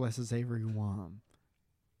 Yeah. God bless us, Avery Wam.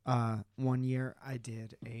 One year I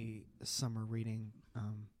did a summer reading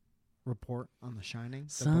report on The Shining.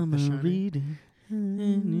 Summer reading.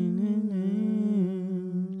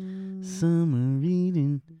 Summer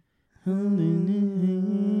reading.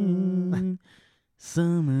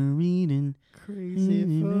 Summer reading.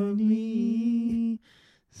 Crazy for me.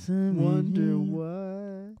 Wonder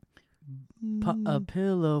what. A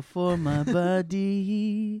pillow for my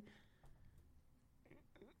body.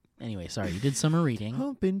 Anyway, sorry, you did summer reading.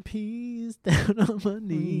 Humping peas down on my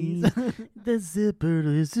knees. The zipper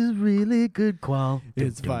is really good qual.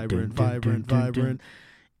 It's vibrant. I don't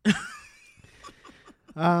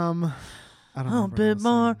Hump remember it what I was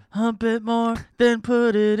more, saying. hump it more, then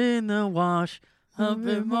put it in the wash. Hump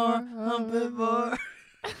it more, hump it more.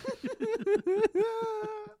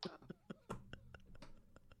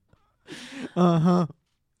 Uh-huh.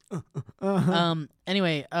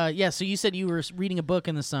 Anyway, yeah, so you said you were reading a book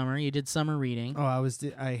in the summer. You did summer reading. Oh,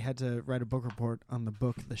 I had to write a book report on the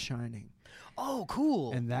book The Shining. Oh,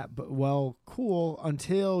 cool. And that, cool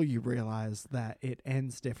until you realize that it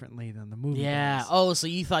ends differently than the movie Yeah. does. Oh, so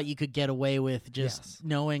you thought you could get away with just Yes.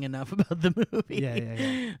 knowing enough about the movie. Yeah.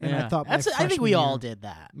 And Yeah. I thought I think we all did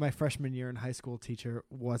that. My freshman year in high school teacher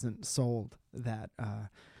wasn't sold that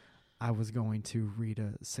I was going to read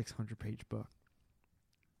a 600-page book.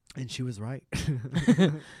 And she was right.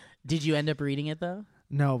 Did you end up reading it though?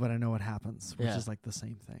 No, but I know what happens, which Yeah. is like the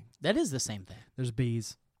same thing. That is the same thing. There's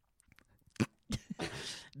bees.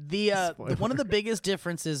 One of the biggest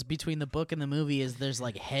differences between the book and the movie is there's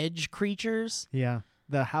like hedge creatures. Yeah.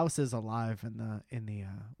 The house is alive in the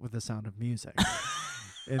with the sound of music.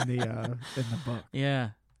 in the book.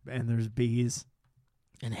 Yeah. And there's bees.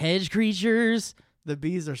 And hedge creatures. The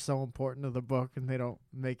bees are so important to the book, and they don't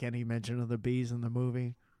make any mention of the bees in the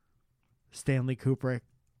movie. Stanley Kubrick,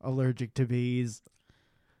 allergic to bees.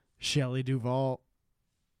 Shelley Duvall,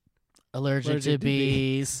 Allergic to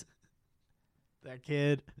bees. that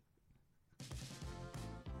kid.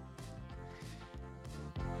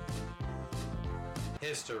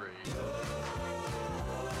 History.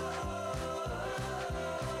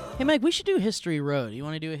 Hey, Mike, we should do History Road. You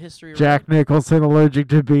want to do a History Road? Jack Nicholson, allergic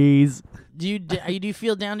to bees. Do you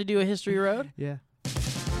feel down to do a History Road? Yeah.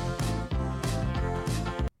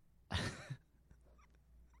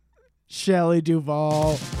 Shelley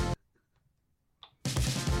Duvall.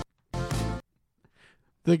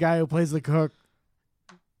 The guy who plays the cook.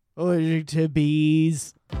 Allergic to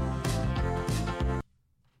bees.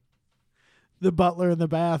 The butler in the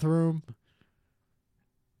bathroom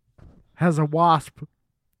has a wasp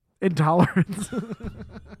intolerance.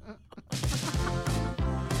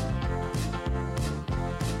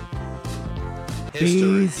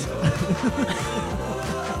 Bees.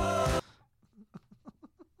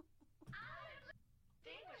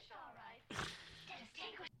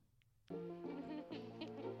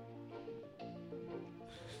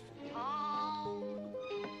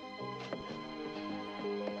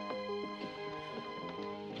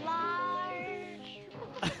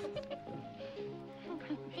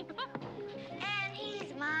 And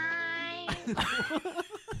he's mine.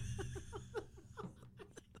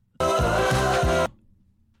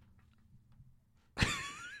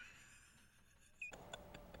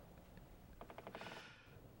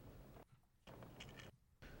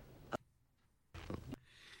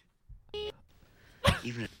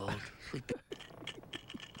 Even at old, sleepy.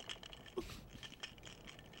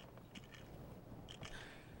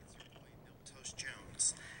 Toast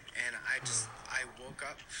Jones, and I woke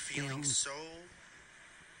up feeling so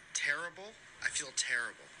terrible. I feel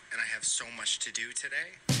terrible, and I have so much to do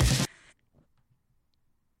today.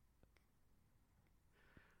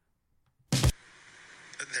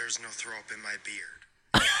 There's no throw up in my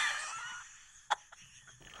beard.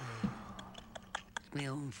 It's my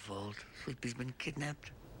own fault. Sleepy's been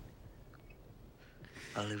kidnapped.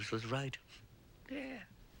 Olives was right. Yeah.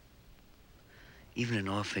 Even an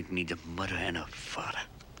orphan needs a mother and a father.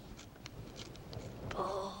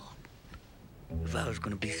 Oh. If I was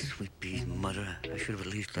going to be Sweetpea's mother, I should have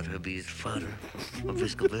at least let her be his father. Or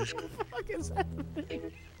Visco Visco. What the fuck is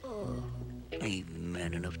happening? Oh. I ain't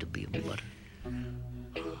man enough to be a mother.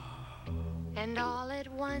 And all at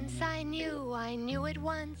once I knew it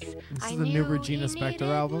once. This I is the new knew Regina he Spektor needed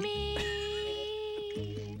album. me.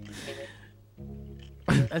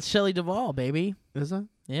 That's Shelley Duvall, baby. Is it?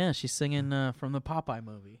 Yeah, she's singing from the Popeye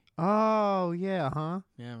movie. Oh, yeah, huh?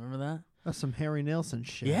 Yeah, remember that? That's some Harry Nilsson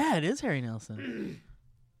shit. Yeah, it is Harry Nilsson.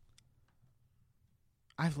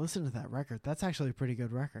 I've listened to that record. That's actually a pretty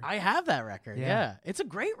good record. I have that record. Yeah. Yeah. It's a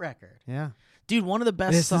great record. Yeah. Dude, one of the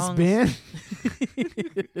best This songs. has been.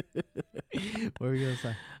 What were you going to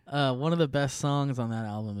say? One of the best songs on that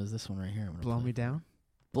album is this one right here. I'm gonna Blow play Me it. Down?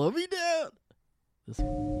 Blow Me Down. This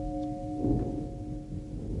one.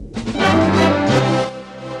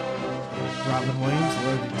 Robin Williams,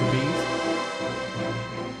 Allergic to Bees.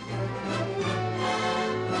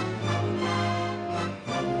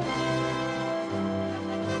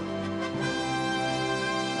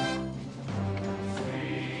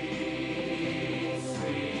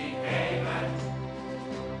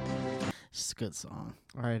 It's a good song.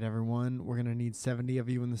 All right, everyone. We're going to need 70 of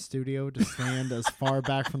you in the studio to stand as far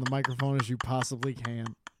back from the microphone as you possibly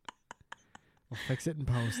can. We'll fix it in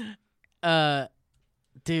post.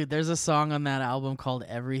 Dude, there's a song on that album called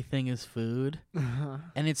Everything Is Food,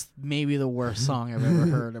 and it's maybe the worst song I've ever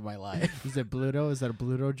heard in my life. Is it Bluto? Is that a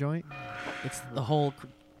Bluto joint? It's the whole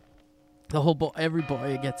every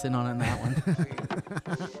boy gets in on that one.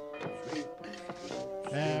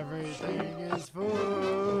 Everything is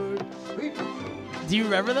food. Do you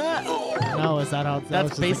remember that? No, is that how that was That's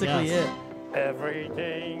just a basically guess? it.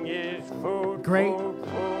 Everything is food. Great. Food,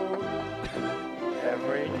 food.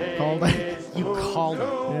 Everything Called it. is You food called it. to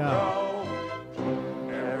Yeah.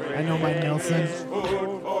 grow. I know my Nelson. Is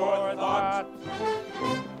food for thought.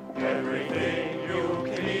 Everything you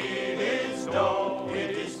can eat is dough.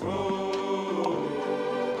 It is food.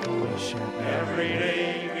 Holy shit, man.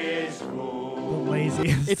 Everything is The food.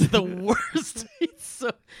 laziest. It's the worst. It's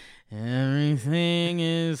so everything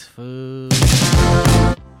is food.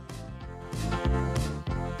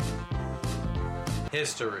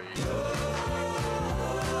 History.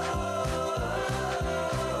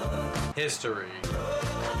 History.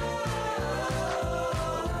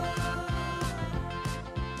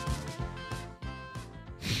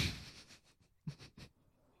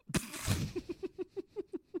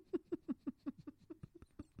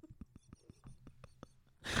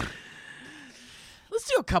 Let's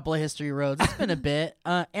do a couple of history roads. It's been a bit.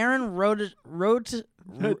 Aaron Rhododendron.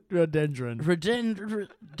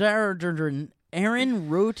 Aaron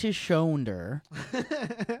Rotischonder.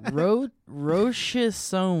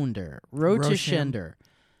 Rotischender.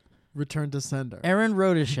 Return to sender. Aaron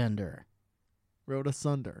Rotischender. Rode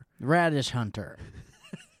asunder. Radish Hunter.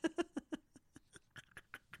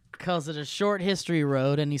 Calls it a short history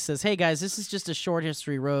road, and he says, "Hey guys, this is just a short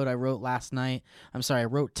history road I wrote last night. I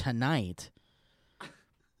wrote tonight.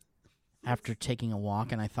 after taking a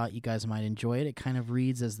walk, and I thought you guys might enjoy it. It kind of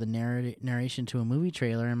reads as the narration to a movie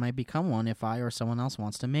trailer and might become one if I or someone else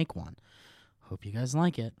wants to make one. Hope you guys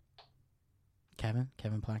like it. Kevin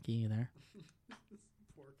Plackey, you there?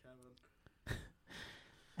 Poor Kevin.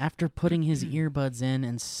 After putting his earbuds in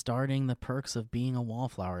and starting the Perks of Being a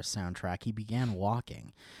Wallflower soundtrack, he began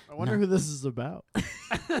walking. I wonder who this is about.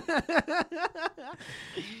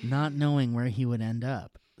 Not knowing where he would end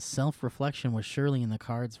up. Self-reflection was surely in the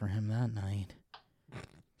cards for him that night.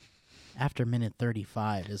 After minute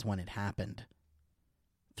 35 is when it happened.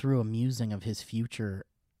 Through a musing of his future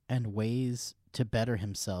and ways to better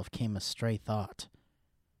himself came a stray thought.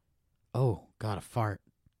 Oh, got a fart.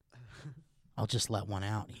 I'll just let one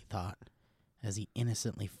out, he thought. As he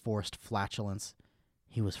innocently forced flatulence,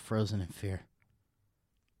 he was frozen in fear.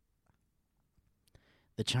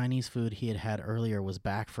 The Chinese food he had had earlier was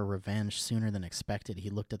back for revenge sooner than expected.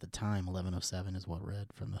 He looked at the time. 11:07 is what read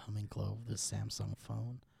from the humming glow of the Samsung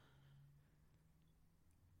phone.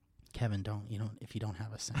 Kevin, if you don't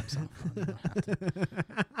have a Samsung phone, you don't have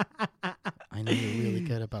to. I know you're really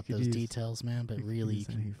good about those details, man, but really, use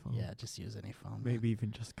any phone. Yeah, just use any phone. Maybe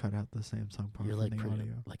even just cut out the Samsung part You're from like the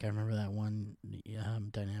audio. like I remember that one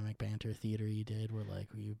dynamic banter theater you did where like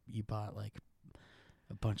you bought like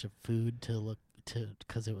a bunch of food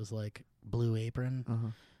because it was like Blue Apron.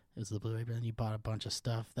 It was the Blue Apron. And you bought a bunch of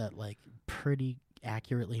stuff that like pretty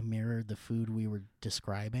accurately mirrored the food we were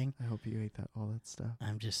describing. I hope you ate all that stuff.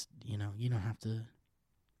 I'm just, you don't have to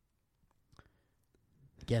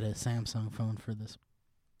get a Samsung phone for this.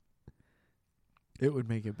 It would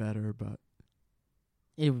make it better, but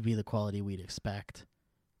It would be the quality we'd expect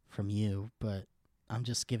from you, but I'm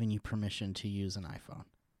just giving you permission to use an iPhone.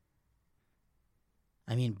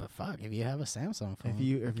 I mean, but fuck, if you have a Samsung phone,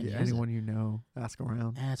 if anyone you know, ask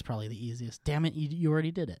around. That's probably the easiest. Damn it, you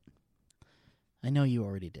already did it. I know you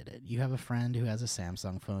already did it. You have a friend who has a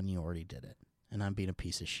Samsung phone, you already did it. And I'm being a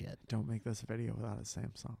piece of shit. Don't make this video without a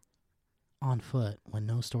Samsung. On foot, when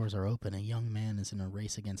no stores are open, a young man is in a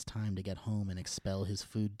race against time to get home and expel his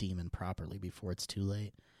food demon properly before it's too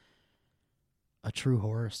late. A true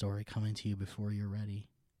horror story coming to you before you're ready.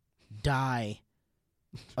 Die.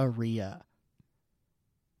 Aria.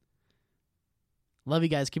 Love you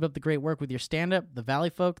guys. Keep up the great work with your stand-up, the Valley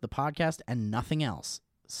Folk, the podcast, and nothing else.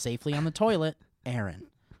 Safely on the toilet, Aaron.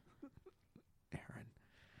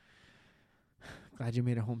 Glad you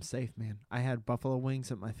made it home safe, man. I had buffalo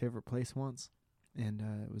wings at my favorite place once, and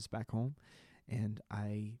it was back home, and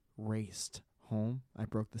I raced home. I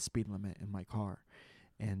broke the speed limit in my car,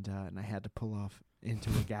 and I had to pull off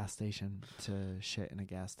into a gas station to shit in a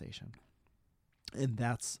gas station. And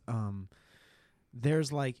that's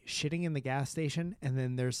there's like shitting in the gas station, and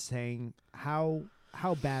then there's saying how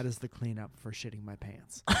bad is the cleanup for shitting my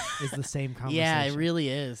pants is the same conversation. Yeah, it really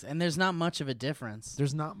is. And there's not much of a difference.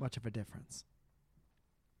 There's not much of a difference.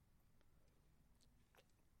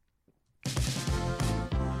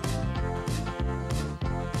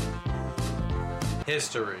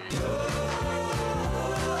 History.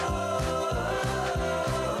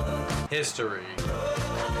 History.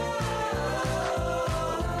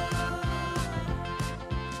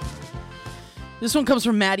 This one comes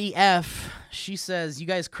from Maddie F. She says, you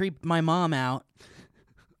guys creeped my mom out.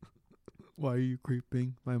 Why are you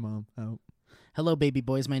creeping my mom out? Hello, baby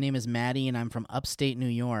boys. My name is Maddie, and I'm from upstate New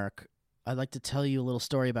York. I'd like to tell you a little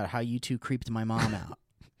story about how you two creeped my mom out.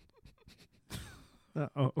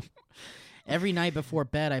 Uh-oh. Every night before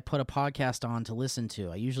bed, I put a podcast on to listen to.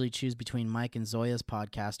 I usually choose between Mike and Zoya's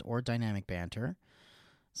podcast or Dynamic Banter,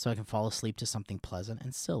 so I can fall asleep to something pleasant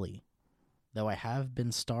and silly. Though I have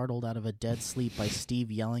been startled out of a dead sleep by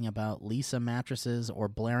Steve yelling about Lisa mattresses or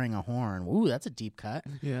blaring a horn. Ooh, that's a deep cut.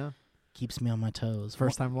 Yeah. Keeps me on my toes.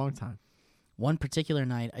 First time, long time. One particular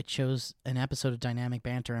night, I chose an episode of Dynamic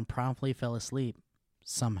Banter and promptly fell asleep.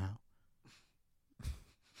 Somehow.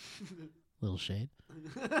 Little shade.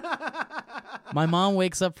 My mom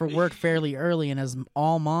wakes up for work fairly early, and as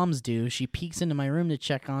all moms do, she peeks into my room to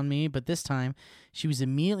check on me, but this time, she was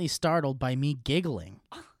immediately startled by me giggling.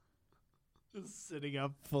 Just sitting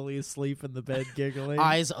up, fully asleep in the bed, giggling.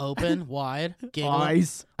 Eyes open, wide, giggling.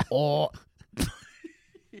 Eyes. Oh.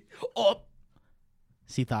 Oh.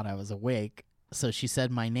 She thought I was awake, so she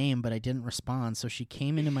said my name, but I didn't respond, so she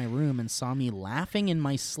came into my room and saw me laughing in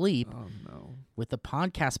my sleep with the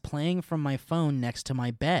podcast playing from my phone next to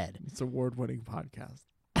my bed. It's an award-winning podcast.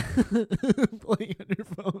 Playing on your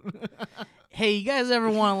phone. Hey, you guys ever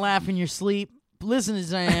want to laugh in your sleep? Listen to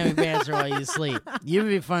Dynamic Banter while you sleep. You'd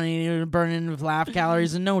be funny. You'd burn in with laugh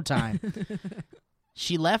calories in no time.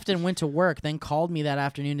 She left and went to work, then called me that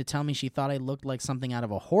afternoon to tell me she thought I looked like something out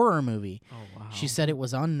of a horror movie. Oh, wow. She said it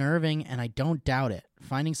was unnerving, and I don't doubt it.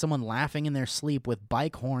 Finding someone laughing in their sleep with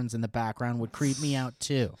bike horns in the background would creep me out,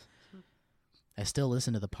 too. I still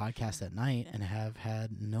listen to the podcast at night and have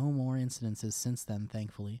had no more incidences since then,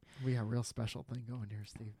 thankfully. We got a real special thing going here,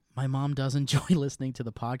 Steve. My mom does enjoy listening to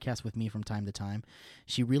the podcast with me from time to time.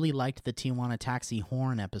 She really liked the Tijuana Taxi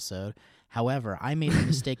horn episode. However, I made the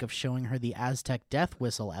mistake of showing her the Aztec death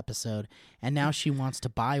whistle episode, and now she wants to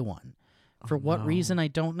buy one. For what reason, I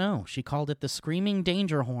don't know. She called it the Screaming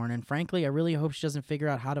Danger Horn, and frankly, I really hope she doesn't figure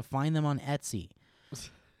out how to find them on Etsy.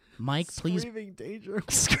 Mike, please... Screaming Danger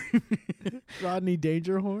Rodney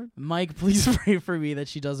Dangerhorn? Mike, please pray for me that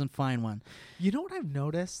she doesn't find one. You know what I've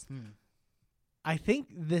noticed? I think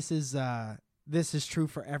this is true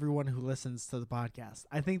for everyone who listens to the podcast.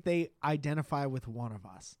 I think they identify with one of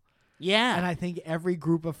us. Yeah. And I think every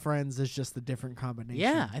group of friends is just a different combination.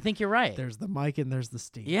 Yeah, I think you're right. There's the Mike and there's the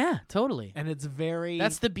Steve. Yeah, totally. And it's very...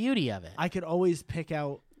 That's the beauty of it. I could always pick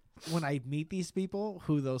out, when I meet these people,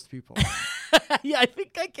 who those people are. Yeah, I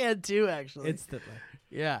think I can too, actually. Instantly.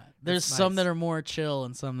 Yeah. There's It's some nice. that are more chill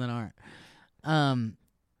and some that aren't.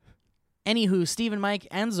 Anywho, Steve and Mike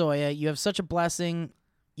and Zoya, you have such a blessing.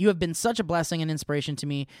 You have been such a blessing and inspiration to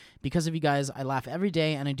me. Because of you guys, I laugh every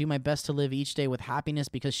day, and I do my best to live each day with happiness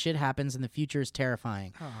because shit happens and the future is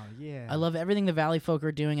terrifying. Oh, yeah. I love everything the Valley folk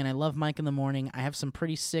are doing, and I love Mike in the morning. I have some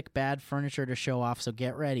pretty sick, bad furniture to show off, so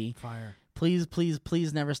get ready. Fire. Please, please,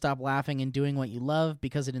 please never stop laughing and doing what you love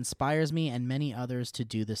because it inspires me and many others to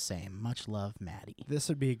do the same. Much love, Maddie. This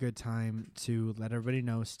would be a good time to let everybody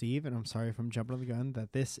know, Steve, and I'm sorry if I'm jumping the gun,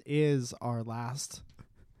 that this is our last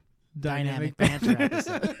Dynamic Banter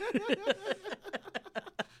episode.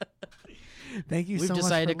 Thank you so much. We've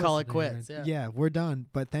decided for to call it listening, quits. man. Yeah. Yeah, we're done.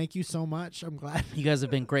 But thank you so much. I'm glad You guys have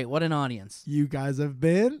been great. What an audience. you guys have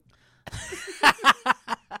been.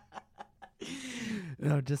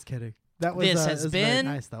 No, just kidding. That was This it has was very been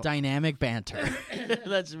nice, though. Dynamic Banter.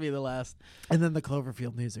 That should be the last. And then the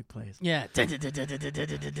Cloverfield music plays. Yeah. I've been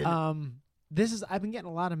getting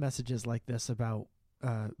a lot of messages like this about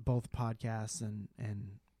both podcasts and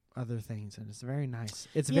other things, and it's very nice.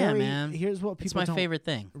 It's Yeah, very man. Here's what people It's my don't favorite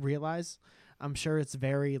thing. realize. I'm sure it's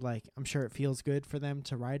very I'm sure it feels good for them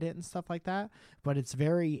to write it and stuff like that, but it's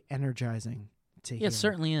very energizing to hear. Yeah, it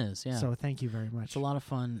certainly is. Yeah. So thank you very much. It's a lot of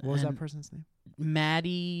fun. What was that And person's name?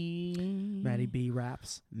 Maddie B.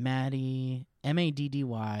 Raps. Maddie Maddy,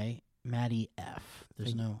 Maddie F.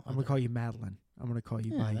 There's no. I'm gonna call you Madeline. I'm gonna call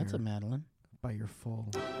you Yeah, that's a Madeline. by your full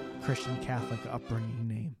Christian Catholic upbringing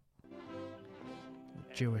name,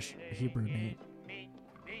 Jewish Hebrew name.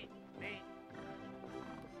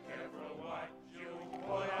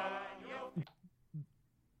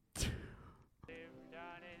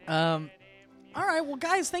 All right, well,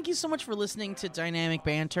 guys, thank you so much for listening to Dynamic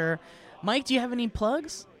Banter. Mike, do you have any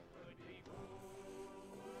plugs?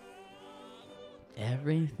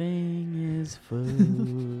 Everything is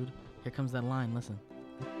food. Here comes that line. Listen.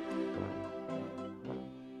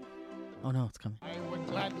 Oh no, it's coming. I would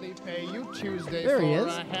gladly pay you Tuesday There for he is.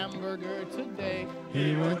 a hamburger today.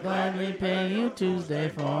 He would gladly pay you Tuesday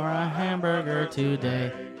for a hamburger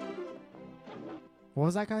today. What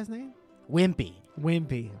was that guy's name? Wimpy.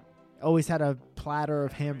 Wimpy. Always had a platter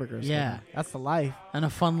of hamburgers. with Yeah. him. That's the life. And a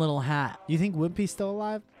fun little hat. You think Wimpy's still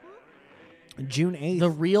alive? June 8th. The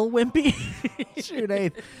real Wimpy? June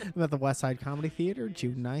 8th. I'm at the West Side Comedy Theater.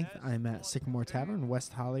 June 9th, I'm at Sycamore Tavern in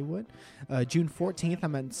West Hollywood. June 14th,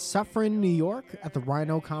 I'm at Suffern, New York at the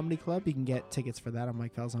Rhino Comedy Club. You can get tickets for that on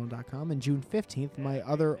MikeFalzone.com. And June 15th, my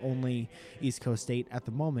other only East Coast date at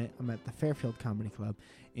the moment, I'm at the Fairfield Comedy Club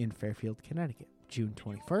in Fairfield, Connecticut. June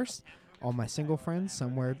 21st, all my single friends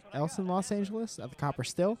somewhere else in Los Angeles at the Copper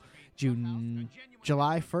Still.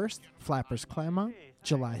 July 1st, Flappers Claremont.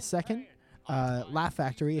 July 2nd, Laugh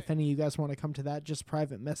Factory. If any of you guys want to come to that, just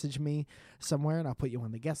private message me somewhere and I'll put you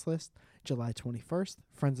on the guest list. July 21st,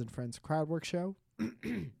 Friends and Friends Crowdwork Show.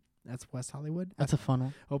 That's West Hollywood. That's a fun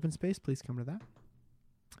one. Open space. Please come to that.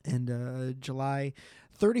 And July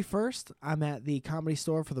 31st, I'm at the Comedy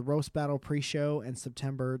Store for the Roast Battle pre-show. And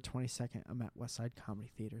September 22nd, I'm at Westside Comedy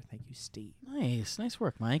Theater. Thank you, Steve. Nice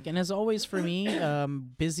work, Mike. And as always for me,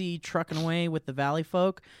 busy trucking away with the Valley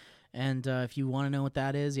folk. And if you want to know what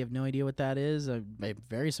that is, you have no idea what that is, I'm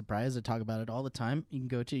very surprised. I talk about it all the time. You can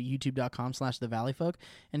go to youtube.com/thevalleyfolk.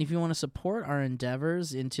 And if you want to support our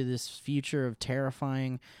endeavors into this future of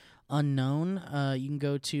terrifying unknown, you can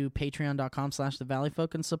go to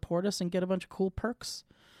patreon.com/thevalleyfolk and support us and get a bunch of cool perks.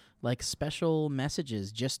 Like special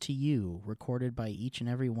messages just to you, recorded by each and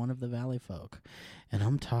every one of the Valley folk. And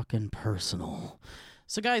I'm talking personal.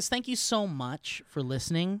 So, guys, thank you so much for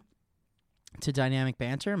listening to Dynamic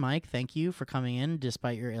Banter. Mike, thank you for coming in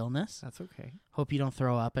despite your illness. That's okay. Hope you don't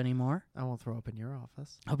throw up anymore. I won't throw up in your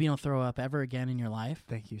office. Hope you don't throw up ever again in your life.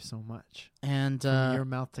 Thank you so much. And From your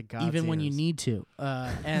mouth to God's even when you ears. need to.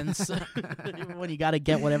 And so, even when you got to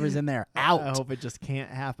get whatever's in there out. I hope it just can't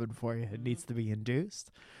happen for you. It needs to be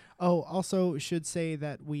induced. Oh, also should say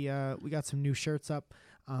that we got some new shirts up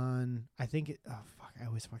on, I think I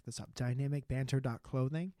always fuck this up.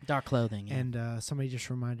 dynamicbanter.clothing. .clothing, yeah. And somebody just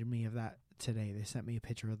reminded me of that today. They sent me a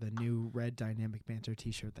picture of the new red Dynamic Banter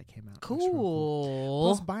t-shirt that came out. It looks real Cool.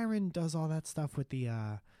 Plus Byron does all that stuff with the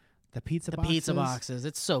pizza boxes. Pizza boxes.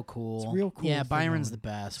 It's so cool. It's real cool. Yeah, thing Byron's on- the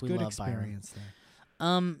best. it's We good love Byron. experience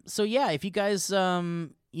there. So yeah, if you guys,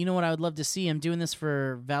 you know what I would love to see. I'm doing this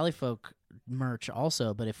for Valley Folk merch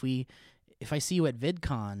also, but if I see you at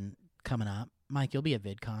VidCon coming up, Mike, you'll be at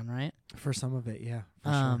VidCon, right? For some of it, yeah. For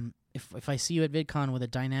sure. If I see you at VidCon with a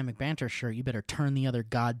Dynamic Banter shirt, you better turn the other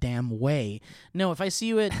goddamn way. No, if I see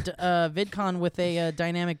you at VidCon with a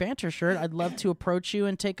Dynamic Banter shirt, I'd love to approach you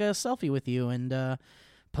and take a selfie with you and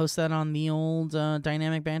post that on the old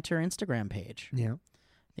Dynamic Banter Instagram page. Yeah.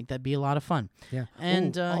 I think that'd be a lot of fun. Yeah.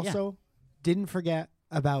 And Ooh, also, didn't forget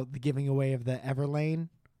about the giving away of the Everlane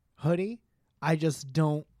hoodie. I just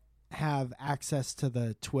don't have access to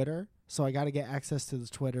the Twitter, so I got to get access to the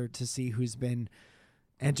Twitter to see who's been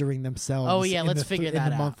entering themselves. Oh, yeah, in let's the figure in that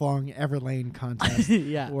the out. month-long Everlane contest.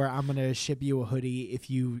 Yeah. Where I'm gonna ship you a hoodie if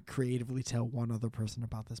you creatively tell one other person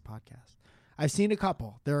about this podcast. I've seen a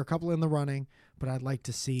couple. There are a couple in the running, but I'd like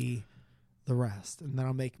to see the rest, and then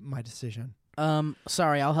I'll make my decision.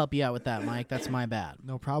 Sorry, I'll help you out with that, Mike. That's my bad.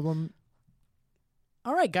 No problem.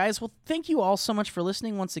 All right, guys. Well, thank you all so much for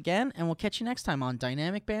listening once again, and we'll catch you next time on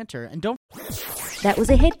Dynamic Banter. And don't That was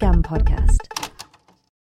a HeadGum podcast.